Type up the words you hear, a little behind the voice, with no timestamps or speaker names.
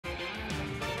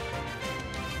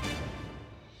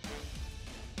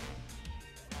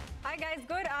Hi guys,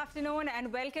 good afternoon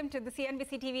and welcome to the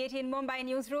CNBC-TV18 Mumbai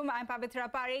newsroom. I'm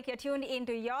Pavitra Parekh. You're tuned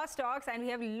into your stocks and we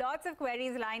have lots of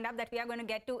queries lined up that we are going to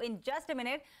get to in just a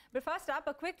minute. But first up,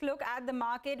 a quick look at the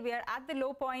market. We are at the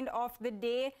low point of the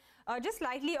day, just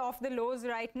slightly off the lows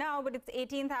right now, but it's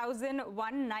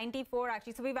 18,194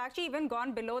 actually. So we've actually even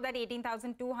gone below that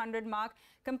 18,200 mark,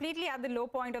 completely at the low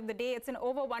point of the day. It's an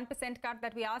over 1% cut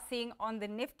that we are seeing on the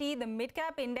Nifty. The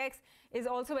mid-cap index is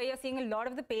also where you're seeing a lot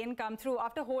of the pain come through.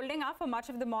 After holding up for much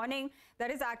of the morning, that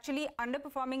is actually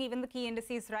underperforming even the key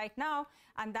indices right now,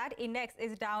 and that index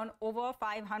is down over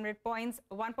 500 points,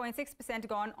 1.6%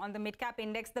 gone on the mid-cap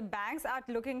index. The banks are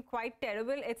looking quite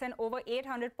terrible. It's an over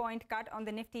 800 point cut on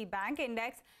the Nifty bank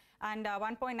index and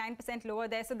 1.9% lower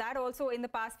there. So that also in the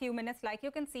past few minutes, like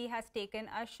you can see, has taken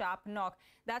a sharp knock.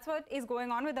 That's what is going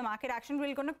on with the market action.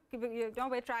 We're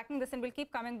tracking this and we'll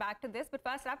keep coming back to this. But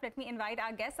first up, let me invite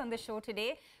our guests on the show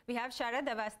today. We have Sharad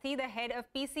Avasthi, the head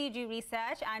of PCG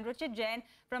Research, and Ruchit Jain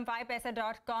from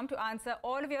 5paisa.com to answer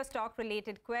all of your stock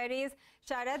related queries.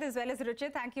 Sharad as well as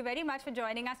Ruchit, thank you very much for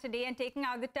joining us today and taking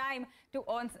out the time to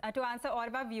answer all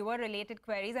of our viewer related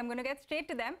queries. I'm going to get straight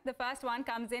to them. The first one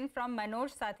comes in from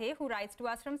Manoj Sathe, who writes to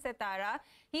us from Setara.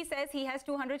 He says he has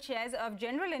 200 shares of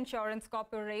General Insurance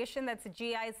Corporation, that's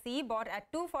GIC, bought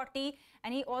at 240,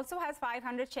 and he also has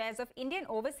 500 shares of Indian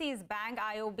Overseas Bank,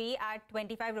 IOB, at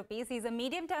 25 rupees. He's a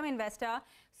medium-term investor,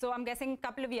 so I'm guessing a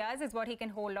couple of years is what he can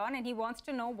hold on, and he wants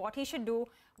to know what he should do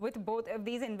with both of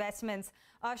these investments.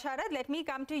 Sharad, let me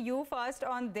come to you first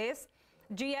on this.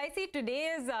 GIC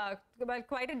today is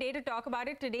quite a day to talk about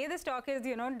it. Today the stock is,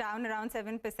 down around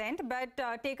 7%.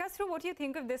 But take us through what you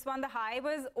think of this one. The high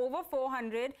was over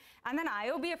 400, and then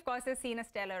IOB, of course, has seen a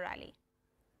stellar rally.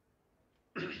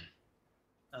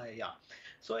 Yeah,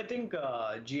 so I think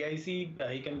GIC,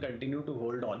 he can continue to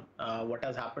hold on. What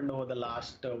has happened over the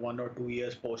last 1 or 2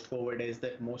 years post-COVID is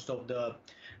that most of the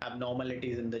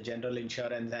abnormalities in the general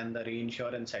insurance and the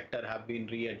reinsurance sector have been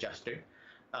readjusted.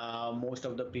 Most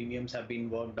of the premiums have been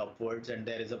worked upwards, and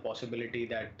there is a possibility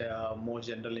that most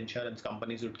general insurance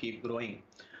companies would keep growing.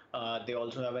 They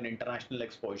also have an international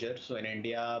exposure. So in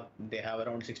India, they have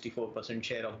around 64%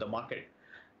 share of the market.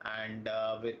 And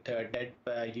with debt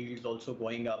yields also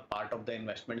going up, part of the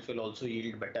investments will also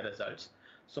yield better results.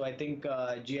 So I think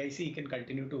GIC can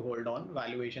continue to hold on.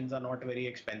 Valuations are not very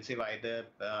expensive either.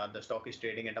 The stock is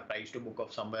trading at a price to book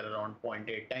of somewhere around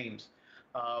 0.8 times.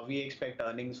 We expect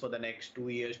earnings for the next 2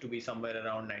 years to be somewhere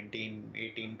around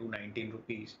 18 to 19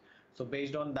 rupees. So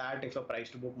based on that, if a price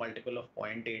to book multiple of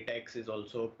 0.8x is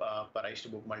also price to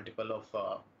book multiple of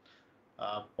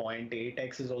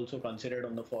 0.8x is also considered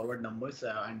on the forward numbers,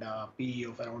 and PE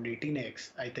of around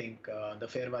 18x, I think the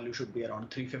fair value should be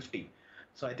around 350.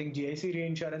 So I think GIC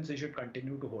reinsurance they should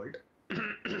continue to hold.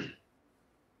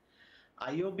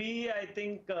 IOB, I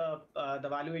think the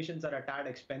valuations are a tad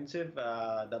expensive.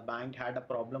 The bank had a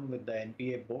problem with the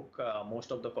NPA book. Most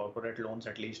of the corporate loans,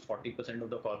 at least 40% of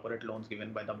the corporate loans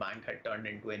given by the bank had turned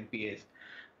into NPAs.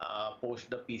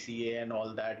 Post the PCA and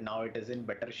all that, now it is in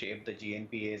better shape. The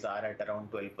GNPAs are at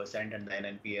around 12% and the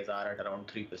NNPAs are at around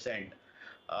 3%.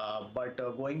 But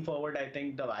going forward, I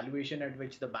think the valuation at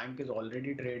which the bank is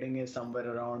already trading is somewhere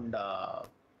around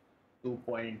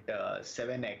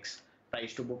 2.7x.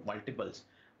 price to book multiples,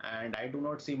 and I do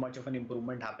not see much of an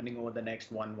improvement happening over the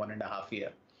next 1.5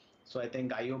 years. So I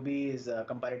think IOB is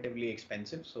comparatively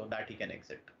expensive, so that he can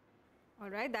exit. All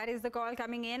right, that is the call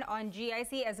coming in on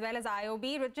GIC as well as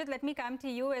IOB. Ruchit, let me come to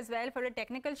you as well for a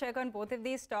technical check on both of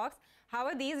these stocks. How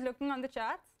are these looking on the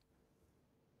charts?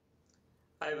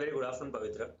 Hi, very good afternoon,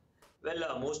 Pavitra.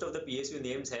 Well, most of the PSU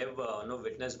names have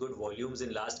witnessed good volumes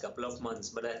in last couple of months,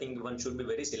 but I think one should be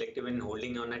very selective in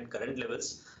holding on at current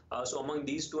levels. So among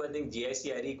these two, I think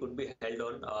GIC RE could be held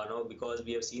on because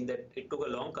we have seen that it took a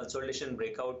long consolidation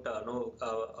breakout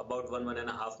about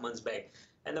 1.5 months back,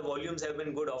 and the volumes have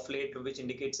been good off late, which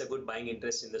indicates a good buying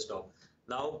interest in the stock.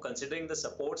 Now, considering the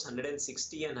supports,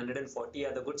 160 and 140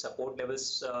 are the good support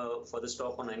levels for the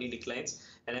stock on any declines.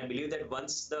 And I believe that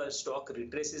once the stock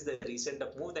retraces the recent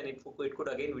up move, then it could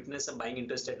again witness some buying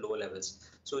interest at lower levels.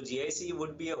 So GIC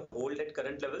would be a hold at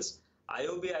current levels.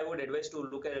 IOB, I would advise to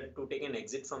take an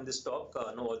exit from this stock.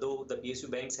 Although the PSU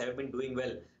banks have been doing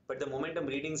well, but the momentum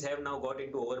readings have now got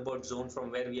into overbought zone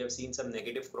from where we have seen some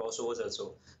negative crossovers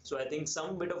also. So I think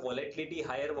some bit of volatility,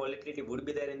 higher volatility would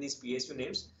be there in these PSU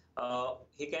names.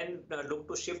 He can look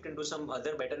to shift into some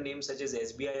other better names such as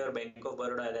SBI or Bank of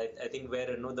Baroda. I think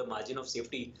where the margin of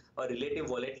safety or relative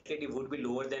volatility would be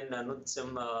lower than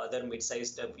some other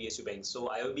mid-sized PSU banks. So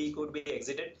IOB could be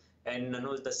exited, and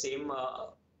the same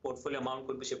portfolio amount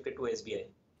could be shifted to SBI.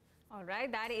 All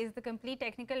right, that is the complete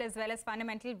technical as well as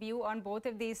fundamental view on both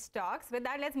of these stocks. With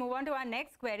that, let's move on to our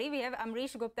next query. We have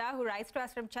Amrish Gupta, who writes to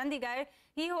us from Chandigarh.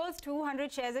 He holds 200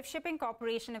 shares of Shipping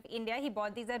Corporation of India. He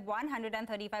bought these at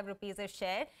 135 rupees a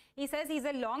share. He says he's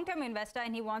a long-term investor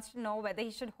and he wants to know whether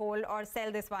he should hold or sell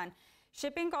this one.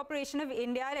 Shipping Corporation of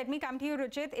India, let me come to you,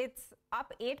 Ruchit. It's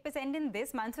up 8% in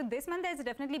this month. So this month, there's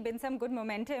definitely been some good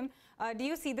momentum. Do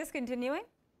you see this continuing?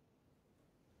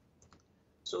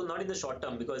 So not in the short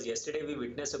term, because yesterday we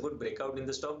witnessed a good breakout in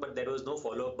the stock, but there was no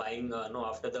follow-up buying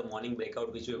after the morning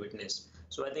breakout which we witnessed.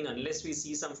 So I think unless we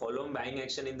see some follow-up buying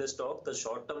action in the stock, the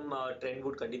short-term trend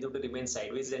would continue to remain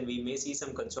sideways, and we may see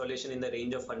some consolidation in the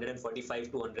range of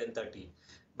 145 to 130.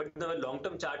 But the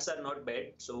long-term charts are not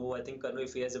bad. So I think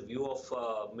if he has a view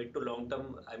of mid to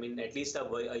long-term, I mean at least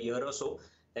a year or so,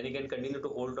 then he can continue to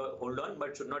hold on,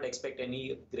 but should not expect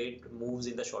any great moves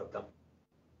in the short term.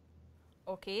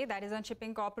 Okay, that is on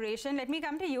Shipping Corporation. Let me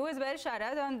come to you as well,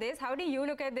 Sharad, on this. How do you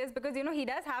look at this? Because, he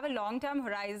does have a long-term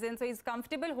horizon, so he's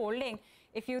comfortable holding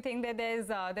if you think that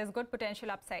there's good potential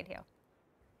upside here.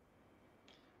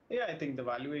 Yeah, I think the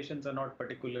valuations are not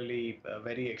particularly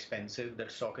very expensive.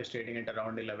 That stock is trading at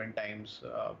around 11 times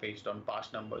based on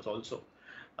past numbers also.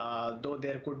 Though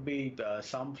there could be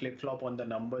some flip-flop on the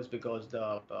numbers because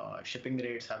the shipping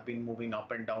rates have been moving up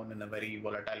and down in a very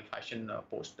volatile fashion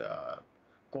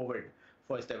post-COVID.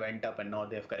 First they went up and now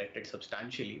they've corrected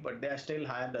substantially, but they are still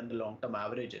higher than the long-term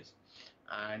averages.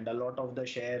 And a lot of the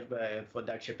share for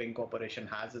that Shipping Corporation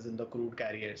has is in the crude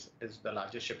carriers. It is the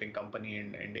largest shipping company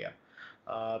in India.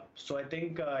 So I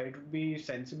think it would be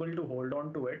sensible to hold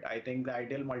on to it. I think the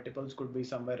ideal multiples could be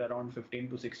somewhere around 15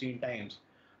 to 16 times.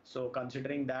 So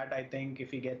considering that, I think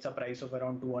if he gets a price of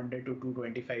around 200 to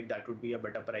 225, that would be a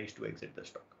better price to exit the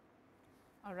stock.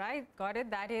 All right, got it.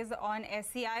 That is on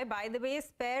SCI. By the way,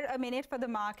 spare a minute for the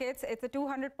markets. It's a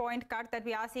 200-point cut that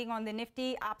we are seeing on the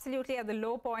Nifty, absolutely at the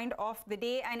low point of the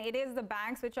day. And it is the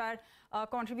banks which are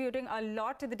contributing a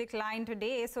lot to the decline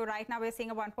today. So right now we're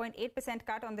seeing a 1.8%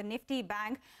 cut on the Nifty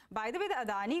bank. By the way,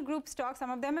 the Adani Group stocks,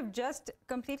 some of them have just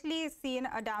completely seen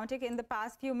a downtick in the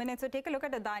past few minutes. So take a look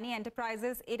at Adani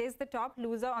Enterprises. It is the top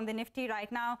loser on the Nifty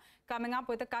right now, coming up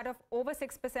with a cut of over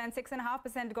 6%,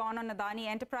 6.5% gone on Adani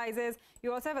Enterprises.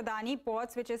 You also have Adani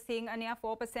Ports, which is seeing a near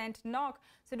 4% knock.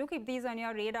 So do keep these on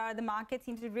your radar. The market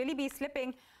seems to really be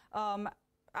slipping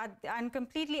and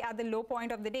completely at the low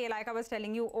point of the day. Like I was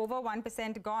telling you, over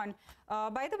 1% gone.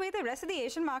 By the way, the rest of the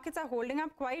Asian markets are holding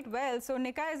up quite well. So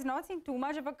Nikkei is not seeing too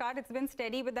much of a cut. It's been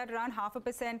steady with that around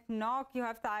 0.5% knock. You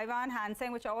have Taiwan, Hang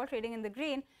Seng, which are all trading in the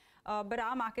green. But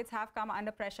our markets have come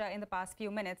under pressure in the past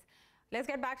few minutes. Let's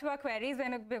get back to our queries.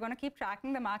 We're going to keep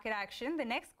tracking the market action. The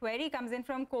next query comes in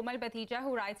from Komal Batija,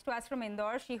 who writes to us from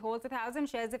Indore. She holds 1,000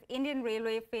 shares of Indian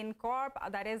Railway FinCorp,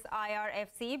 that is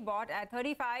IRFC, bought at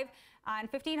 35, and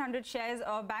 1,500 shares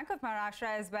of Bank of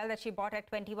Maharashtra as well that she bought at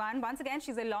 21. Once again,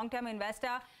 she's a long-term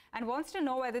investor and wants to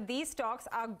know whether these stocks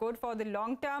are good for the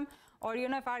long term, or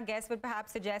if our guest would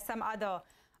perhaps suggest some other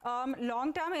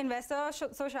long-term investor.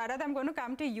 So Sharad, I'm going to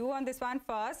come to you on this one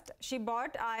first. She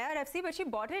bought IRFC, but she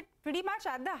bought it pretty much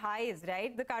at the highs,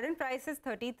 right? The current price is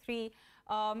 33.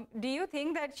 Do you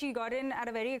think that she got in at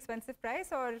a very expensive price,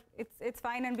 or it's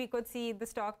fine and we could see the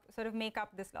stock sort of make up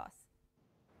this loss?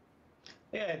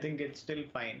 Yeah, I think it's still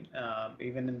fine.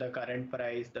 Even in the current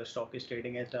price, the stock is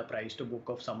trading at a price to book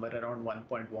of somewhere around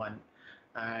 1.1.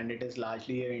 And it is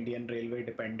largely an Indian Railway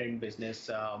dependent business.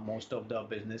 Most of the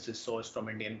business is sourced from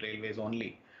Indian Railways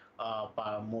only,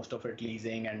 most of it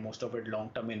leasing and most of it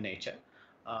long-term in nature.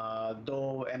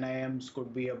 Though NIMs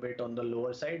could be a bit on the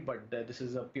lower side, but this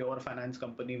is a pure finance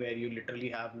company where you literally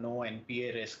have no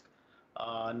NPA risk,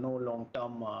 no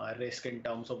long-term risk in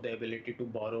terms of the ability to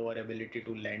borrow or ability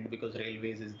to lend, because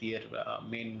Railways is their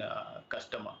main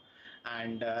customer.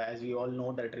 And as we all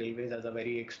know, that Railways has a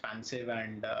very expansive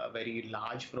and very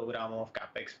large program of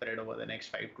capex spread over the next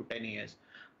 5 to 10 years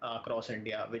across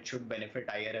India, which should benefit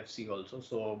IRFC also.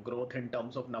 So growth in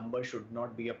terms of numbers should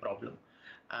not be a problem.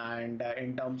 And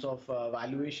in terms of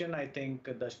valuation, I think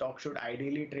the stock should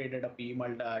ideally trade at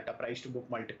a price to book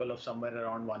multiple of somewhere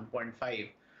around 1.5.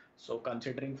 So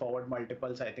considering forward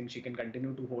multiples, I think she can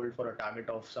continue to hold for a target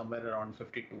of somewhere around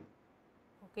 52.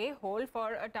 Okay, hold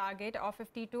for a target of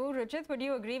 52. Ruchit, would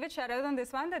you agree with Sharad on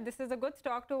this one, that this is a good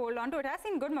stock to hold on to? It has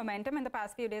seen good momentum in the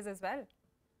past few days as well.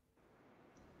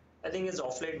 I think as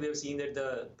of late we have seen that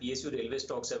the PSU railway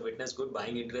stocks have witnessed good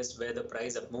buying interest, where the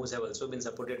price up moves have also been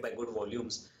supported by good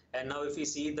volumes. And now if we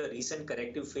see the recent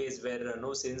corrective phase where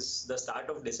since the start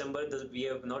of December, we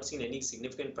have not seen any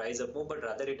significant price up move, but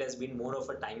rather it has been more of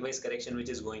a time-wise correction which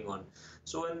is going on.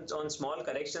 So on small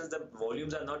corrections, the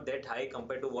volumes are not that high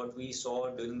compared to what we saw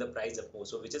during the price up move,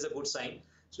 so which is a good sign.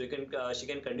 So she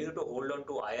can continue to hold on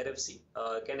to IRFC,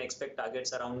 can expect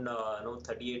targets around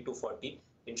 38 to 40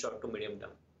 in short to medium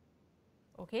term.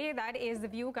 Okay, that is the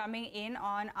view coming in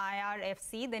on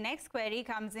IRFC. The next query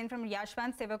comes in from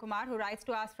Yashwant Sivakumar, who writes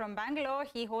to us from Bangalore.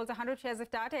 He holds 100 shares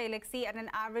of Tata Elxsi at an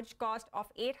average cost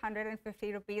of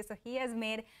 850 rupees. So he has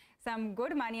made some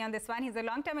good money on this one. He's a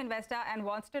long-term investor and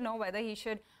wants to know whether he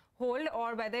should hold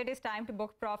or whether it is time to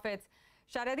book profits.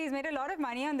 Sharad, he's made a lot of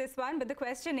money on this one, but the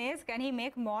question is, can he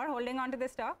make more holding on to the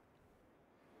stock?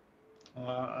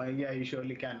 Yeah, he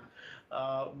surely can.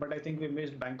 But I think we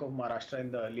missed Bank of Maharashtra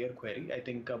in the earlier query. I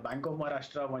think Bank of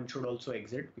Maharashtra, one should also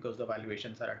exit because the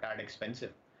valuations are a tad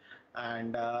expensive.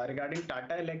 And regarding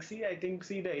Tata Elxsi, I think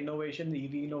the innovation, the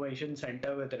EV innovation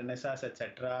center with Renesas,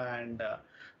 etc., and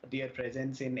their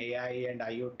presence in AI and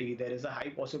IoT, there is a high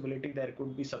possibility there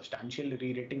could be substantial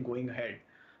re-rating going ahead.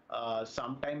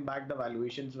 Some time back, the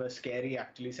valuations were scary,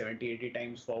 actually 70-80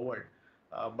 times forward.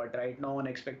 But right now, on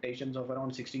expectations of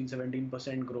around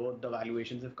 16-17% growth, the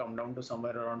valuations have come down to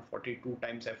somewhere around 42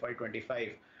 times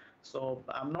FY25. So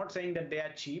I'm not saying that they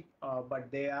are cheap,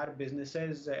 but they are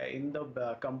businesses in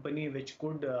the company which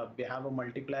could have a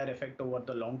multiplier effect over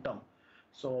the long term.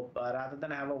 So rather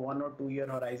than have a 1 or 2 year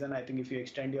horizon, I think if you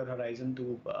extend your horizon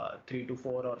to 3 to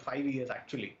 4 or 5 years,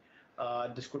 actually,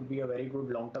 this could be a very good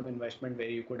long-term investment where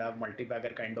you could have multi-bagger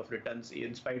kind of returns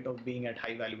in spite of being at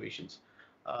high valuations.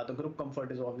 The group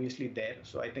comfort is obviously there,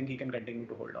 so I think he can continue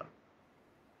to hold on.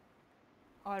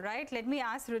 All right, let me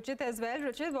ask Ruchit as well.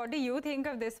 Ruchit, what do you think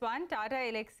of this one, Tata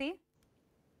Elxsi?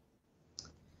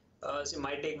 So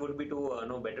my take would be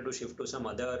to better to shift to some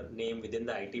other name within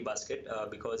the IT basket,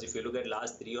 because if you look at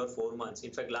last 3 or 4 months,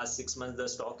 in fact last 6 months, the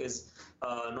stock is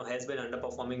has been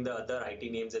underperforming the other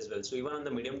IT names as well. So even on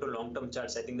the medium to long term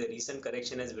charts, I think the recent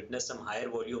correction has witnessed some higher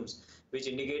volumes, which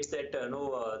indicates that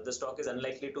the stock is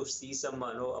unlikely to see some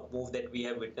up move that we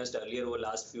have witnessed earlier over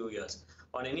last few years.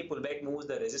 On any pullback moves,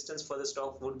 the resistance for the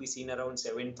stock would be seen around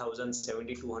 7,000,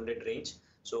 7,200 range.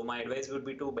 So my advice would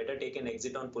be to better take an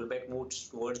exit on pullback moves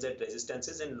towards that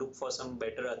resistances and look for some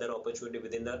better other opportunity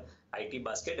within the IT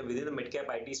basket. And within the mid-cap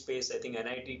IT space, I think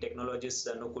NIT Technologies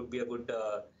could be a good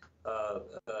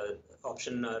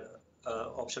option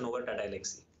over Tata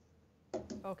Elxsi.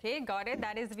 Okay, got it.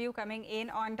 That is the view coming in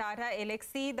on Tata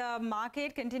Elxsi. The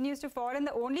market continues to fall, and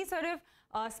the only sort of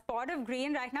spot of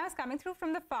green right now is coming through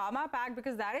from the pharma pack,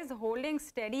 because that is holding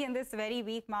steady in this very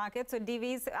weak market. So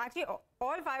DVs, actually all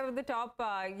 5 of the top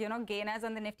gainers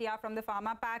on the Nifty are from the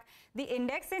pharma pack. The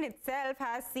index in itself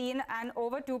has seen an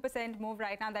over 2% move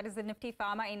right now. That is the Nifty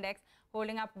Pharma Index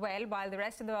holding up well, while the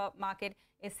rest of the market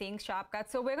is seeing sharp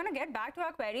cuts. So we're going to get back to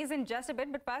our queries in just a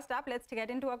bit, but first up, let's get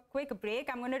into a quick break.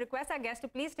 I'm going to request our guests to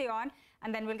please stay on,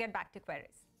 and then we'll get back to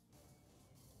queries.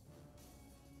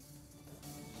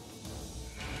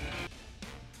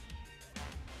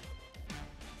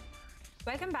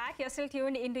 Welcome back. You're still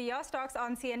tuned into your stocks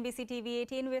on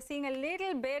CNBC-TV18. We're seeing a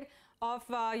little bit of,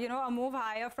 a move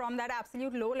higher from that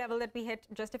absolute low level that we hit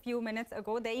just a few minutes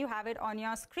ago. There you have it on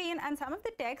your screen. And some of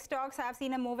the tech stocks have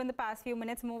seen a move in the past few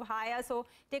minutes, move higher. So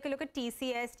take a look at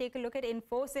TCS, take a look at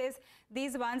Infosys.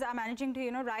 These ones are managing to,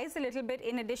 rise a little bit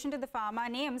in addition to the pharma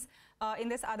names in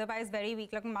this otherwise very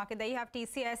weak looking market. There you have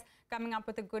TCS coming up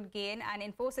with a good gain, and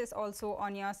Infosys also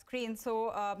on your screen.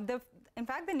 So in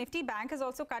fact, the Nifty Bank has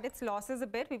also cut its losses a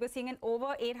bit. We were seeing an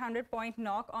over 800-point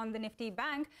knock on the Nifty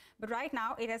Bank, but right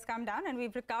now it has come down and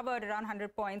we've recovered around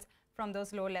 100 points from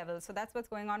those low levels. So that's what's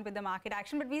going on with the market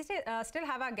action. But we still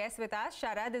have our guests with us.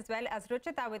 Sharad as well as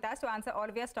Ruchit are with us to answer all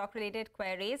of your stock-related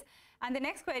queries. And the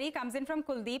next query comes in from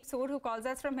Kuldeep Sood, who calls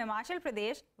us from Himachal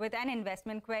Pradesh with an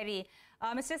investment query.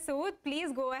 Mr. Sood,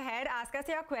 please go ahead, ask us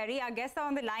your query. Our guests are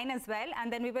on the line as well,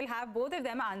 and then we will have both of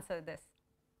them answer this.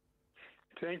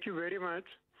 Thank you very much.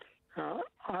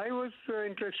 I was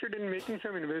interested in making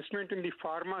some investment in the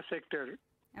pharma sector.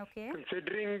 Okay.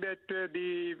 Considering that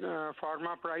the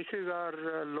pharma prices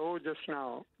are low just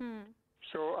now.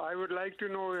 So I would like to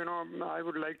know, I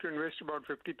would like to invest about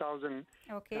 50,000.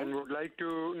 Okay. And would like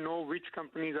to know which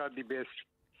companies are the best.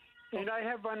 And I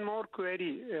have one more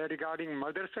query regarding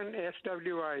Motherson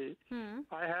SWI.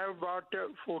 I have about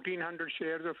 1,400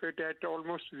 shares of it at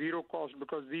almost zero cost,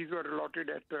 because these were allotted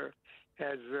at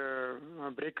as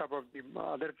a breakup of the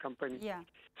other company. Yeah.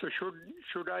 So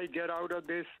should I get out of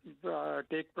this,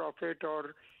 take profit,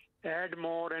 or add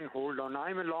more and hold on?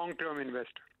 I'm a long-term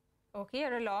investor. Okay,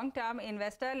 you're a long-term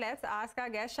investor. Let's ask our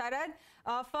guest, Sharad.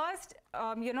 First,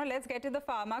 let's get to the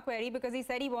pharma query because he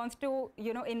said he wants to,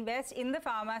 invest in the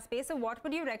pharma space. So what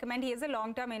would you recommend? He is a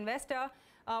long-term investor.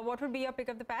 What would be your pick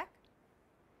of the pack?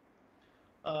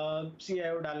 See,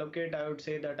 I would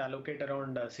say that allocate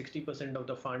around 60% of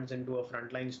the funds into a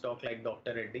frontline stock like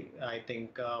Dr. Reddy. I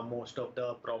think most of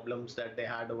the problems that they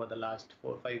had over the last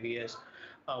 4 or 5 years,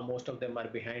 most of them are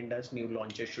behind us. New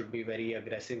launches should be very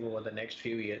aggressive over the next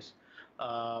few years.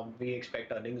 We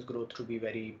expect earnings growth to be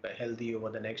very healthy over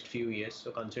the next few years.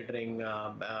 So considering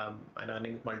an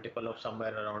earnings multiple of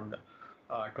somewhere around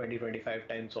 20-25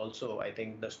 times also, I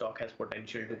think the stock has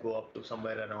potential to go up to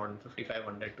somewhere around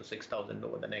 5,500 to 6,000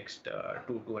 over the next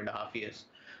 2.5 years.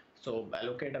 So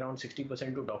allocate around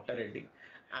 60% to Dr. Reddy.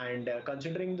 And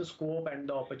considering the scope and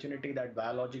the opportunity that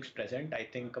biologics present, I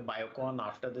think Biocon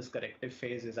after this corrective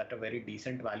phase is at a very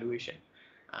decent valuation.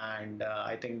 And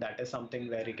I think that is something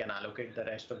where you can allocate the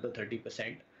rest of the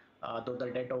 30%. Though the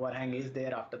debt overhang is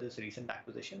there after this recent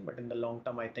acquisition, but in the long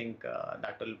term, I think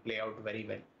that will play out very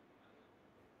well.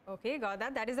 Okay, got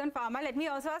that. That is on pharma. Let me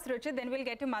also ask Ruchit, then we'll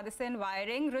get to Motherson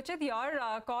Wiring. Ruchit,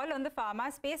 your call on the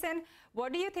pharma space, and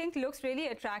what do you think looks really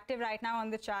attractive right now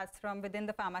on the charts from within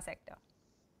the pharma sector?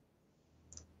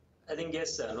 I think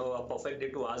yes, a perfect day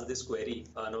to ask this query.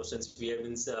 Since we have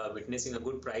been witnessing a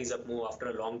good price up move after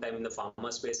a long time in the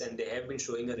pharma space, and they have been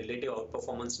showing a relative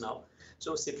outperformance now.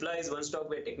 So Cipla is one stock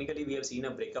where technically we have seen a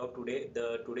breakout today.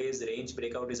 Today's range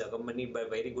breakout is accompanied by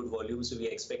very good volume. So we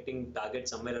are expecting target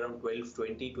somewhere around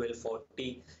 1220,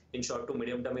 1240 in short to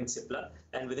medium term in Cipla.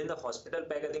 And within the hospital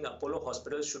pack, I think Apollo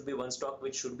Hospitals should be one stock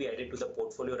which should be added to the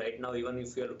portfolio right now, even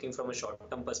if you are looking from a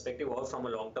short-term perspective or from a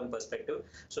long-term perspective.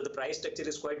 So the price structure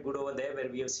is quite good over there, where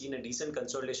we have seen a decent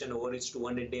consolidation over its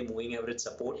 200-day moving average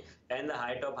support, and the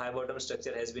high top, high bottom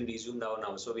structure has been resumed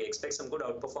now. So we expect some good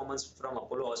outperformance from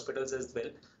Apollo Hospitals as well.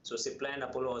 So Cipla and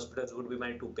Apollo Hospitals would be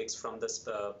my two picks from this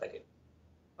packet.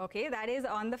 Okay, that is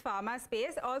on the pharma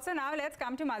space. Also, now let's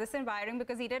come to Motherson Wiring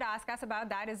because he did ask us about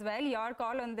that as well. Your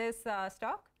call on this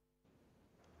stock?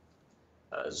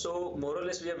 So more or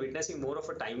less we are witnessing more of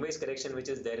a time-wise correction which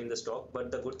is there in the stock,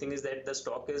 but the good thing is that the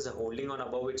stock is holding on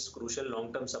above its crucial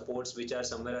long-term supports which are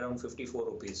somewhere around 54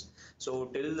 rupees. So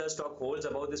till the stock holds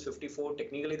above this 54,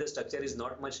 technically the structure is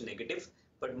not much negative,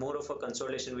 but more of a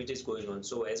consolidation which is going on.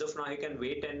 So as of now you can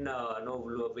wait and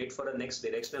wait for a next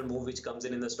directional move which comes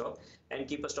in the stock and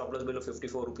keep a stop loss below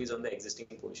 54 rupees on the existing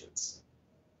positions.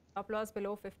 Stop loss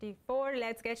below 54.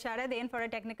 Let's get Sharad in for a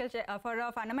technical for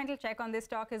a fundamental check on this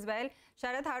stock as well.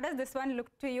 Sharad, how does this one look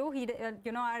to you? He,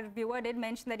 our viewer did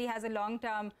mention that he has a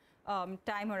long-term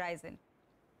time horizon.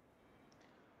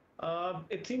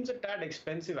 It seems a tad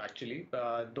expensive actually,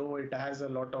 though it has a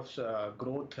lot of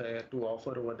growth to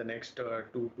offer over the next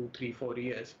 2, 3, 4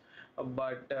 years.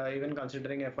 But even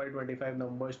considering FY25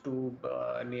 numbers to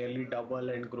nearly double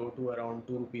and grow to around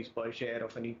 2 rupees per share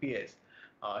of an EPS,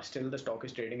 still the stock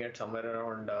is trading at somewhere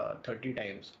around 30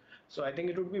 times. So I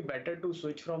think it would be better to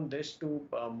switch from this to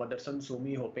Motherson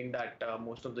Sumi, hoping that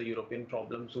most of the European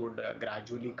problems would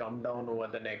gradually come down over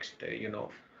the next,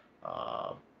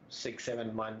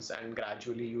 6-7 months, and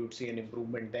gradually you would see an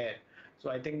improvement there. So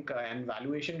I think and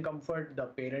valuation comfort, the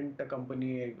parent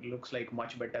company looks like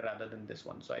much better rather than this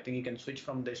one. So I think you can switch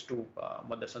from this to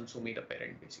Motherson Sumi, the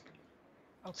parent basically.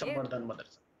 Okay. Samvardhan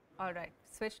Motherson. All right,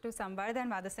 switch to Samvardhan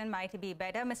Motherson might be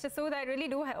better. Mr. Sood, I really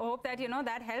do hope that,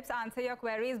 that helps answer your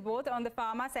queries both on the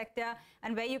pharma sector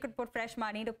and where you could put fresh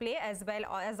money to play as well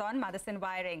as on Motherson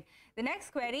Wiring. The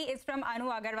next query is from Anu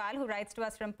Agarwal, who writes to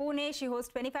us from Pune. She holds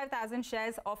 25,000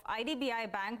 shares of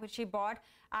IDBI Bank, which she bought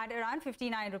at around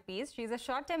 59 rupees. She's a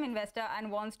short-term investor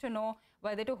and wants to know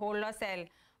whether to hold or sell.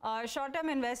 Short-term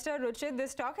investor Ruchit,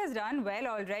 this stock has done well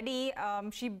already.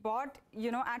 She bought,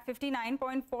 at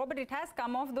 59.4, but it has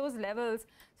come off those levels.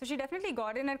 So she definitely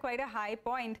got in at quite a high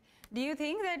point. Do you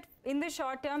think that in the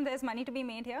short term, there's money to be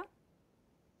made here?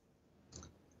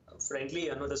 Frankly,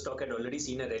 the stock had already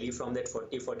seen a rally from that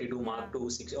 40-42 mark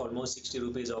to almost 60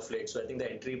 rupees of late. So I think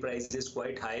the entry price is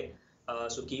quite high.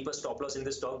 So keep a stop loss in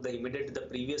the stock. The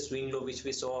previous swing low which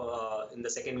we saw in the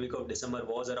second week of December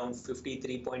was around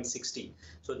 53.60.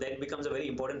 So that becomes a very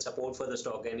important support for the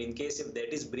stock. And in case if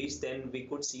that is breached, then we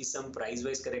could see some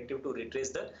price-wise corrective to retrace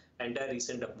the entire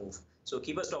recent up move. So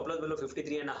keep a stop loss below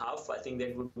 53.5. I think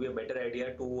that would be a better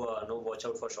idea to watch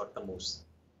out for short-term moves.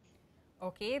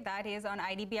 Okay, that is on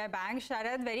IDBI Bank.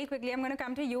 Sharad, very quickly, I'm going to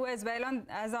come to you as well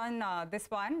on this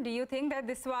one. Do you think that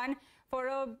this one, for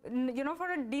a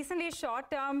decently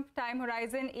short-term time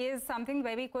horizon, is something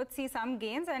where we could see some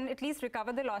gains and at least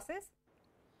recover the losses?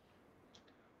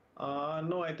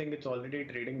 No, I think it's already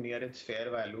trading near its fair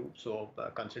value. So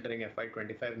considering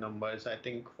FY25 numbers, I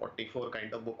think 44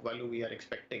 kind of book value we are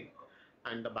expecting.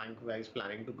 And the bank is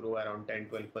planning to grow around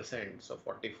 10-12%. So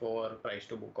 44 price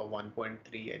to book of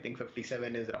 1.3. I think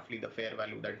 57 is roughly the fair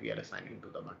value that we are assigning to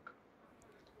the bank.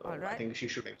 So all right. I think she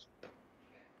should expect.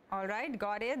 All right,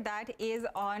 got it. That is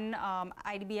on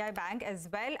IDBI Bank as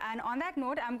well. And on that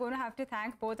note, I'm going to have to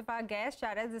thank both of our guests,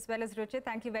 Sharad as well as Ruchit.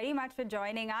 Thank you very much for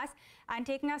joining us and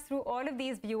taking us through all of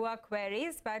these viewer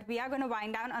queries. But we are going to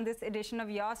wind down on this edition of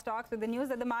Your Stocks with the news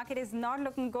that the market is not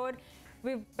looking good.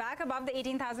 We're back above the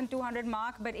 18,200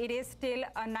 mark, but it is still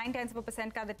a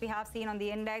 0.9% cut that we have seen on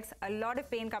the index. A lot of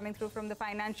pain coming through from the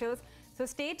financials. So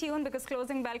stay tuned because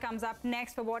closing bell comes up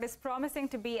next for what is promising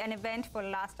to be an eventful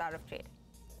last hour of trade.